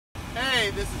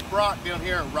Hey, this is Brock down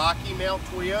here at Rocky Mount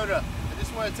Toyota. I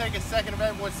just want to take a second of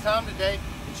everyone's time today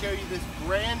and show you this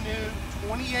brand new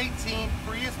 2018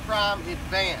 Prius Prime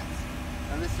Advance.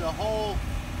 Now this is a whole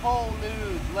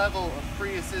new level of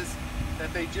Priuses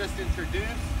that they just introduced.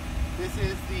 This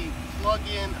is the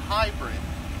plug-in hybrid.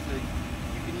 So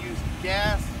you can use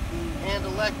gas and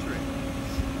electric.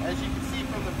 As you can see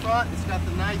from the front, it's got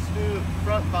the nice new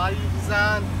front body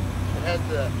design. It has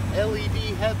the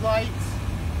LED headlights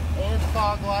and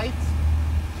fog lights.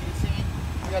 You can see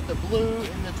you got the blue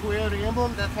and the Toyota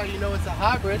emblem. That's how you know it's a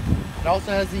hybrid. It also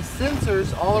has these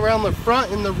sensors all around the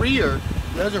front and the rear.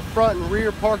 And those are front and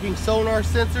rear parking sonar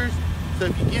sensors. So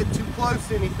if you get too close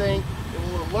to anything, it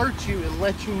will alert you and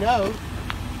let you know.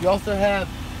 You also have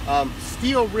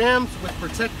steel rims with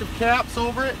protective caps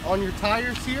over it on your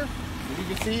tires here. As you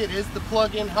can see, it is the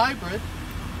plug-in hybrid.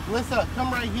 Melissa,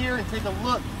 come right here and take a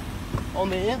look on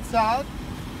the inside.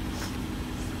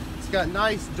 It's got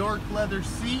nice dark leather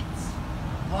seats,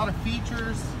 a lot of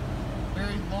features,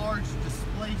 very large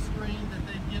display screen that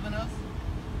they've given us.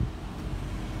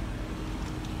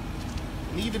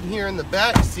 And even here in the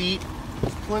back seat,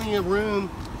 there's plenty of room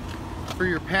for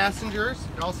your passengers.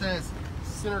 It also has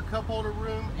center cup holder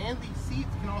room, and these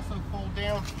seats can also fold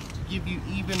down to give you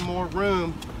even more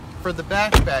room for the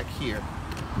back here.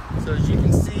 So as you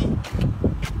can see,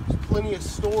 there's plenty of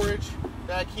storage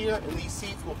back here, and these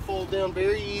seats will fold down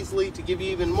very easily to give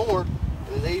you even more.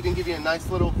 And they even give you a nice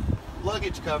little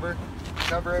luggage cover to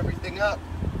cover everything up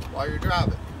while you're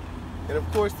driving. And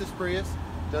of course, this Prius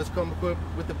does come equipped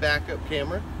with a backup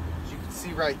camera, as you can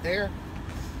see right there.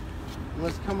 And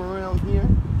let's come around here.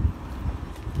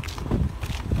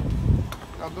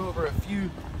 I'll go over a few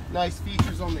nice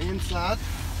features on the inside.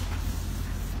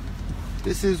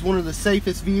 This is one of the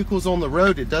safest vehicles on the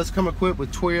road. It does come equipped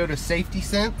with Toyota Safety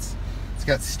Sense. It's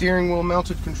got steering wheel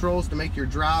mounted controls to make your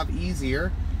drive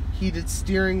easier. Heated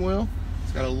steering wheel.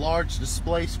 It's got a large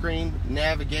display screen,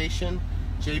 navigation,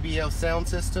 JBL sound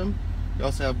system. You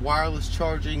also have wireless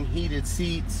charging, heated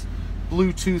seats,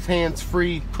 Bluetooth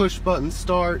hands-free push button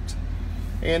start,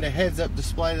 and a heads-up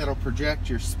display that'll project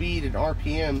your speed and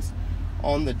RPMs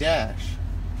on the dash.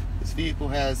 This vehicle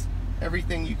has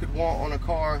everything you could want on a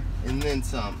car and then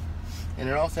some. And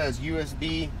it also has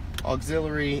USB,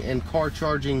 auxiliary, and car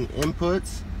charging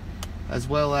inputs, as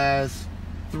well as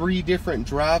 3 different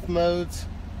drive modes: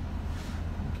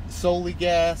 solely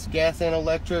gas, gas and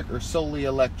electric, or solely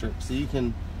electric. So you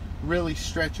can really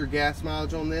stretch your gas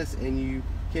mileage on this, and you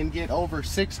can get over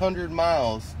 600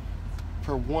 miles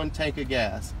per 1 tank of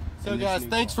gas. So guys,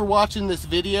 thanks for watching this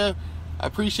video. I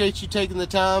appreciate you taking the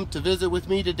time to visit with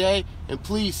me today, and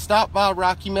please stop by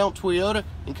Rocky Mount Toyota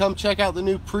and come check out the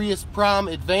new Prius Prime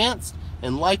Advance,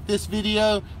 and like this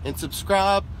video and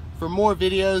subscribe for more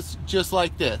videos just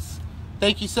like this.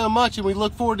 Thank you so much, and we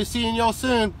look forward to seeing y'all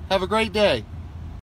soon. Have a great day.